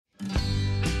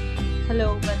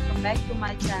Hello, welcome back to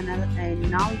my channel, and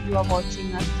now you are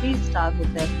watching a 3-star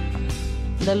hotel.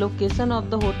 The location of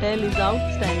the hotel is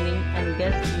outstanding and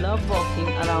guests love walking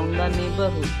around the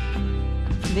neighborhood.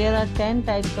 There are 10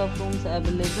 types of rooms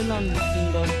available on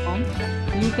booking.com.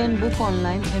 You can book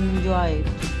online and enjoy it.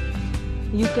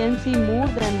 You can see more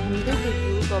than 100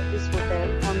 reviews of this hotel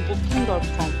on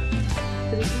booking.com.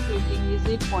 The review rating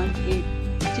is 8.8,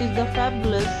 which is the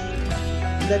fabulous.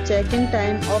 The check-in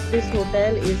time of this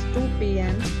hotel is 2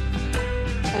 p.m.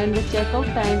 and the check-out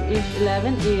time is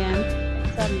 11 a.m.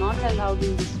 Pets are not allowed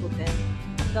in this hotel.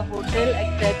 The hotel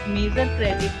accepts major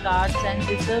credit cards and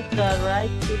reserves the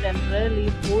right to temporarily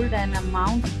hold an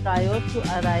amount prior to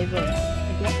arrival.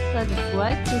 Guests are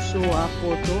required to show a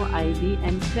photo ID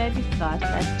and credit card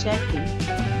at check-in.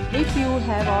 If you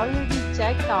have already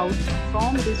checked out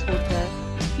from this hotel,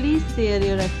 please share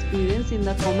your experience in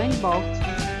the comment box.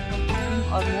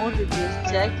 Or more details,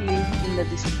 check link in the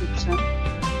description.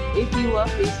 If you are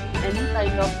facing any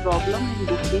kind of problem in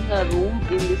booking a room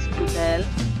in this hotel,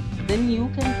 then you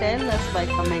can tell us by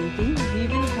commenting. We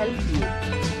will help you.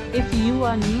 If you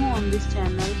are new on this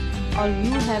channel or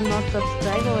you have not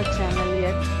subscribed our channel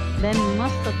yet, then you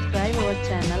must subscribe our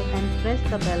channel and press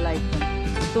the bell icon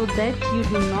so that you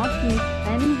do not miss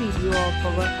any video of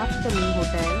our upcoming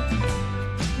hotel.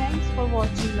 Thanks for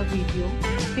watching the video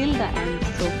till the end.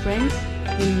 So friends,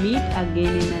 we'll meet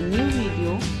again in a new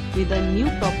video with a new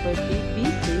property. Be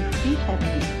safe, be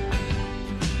happy.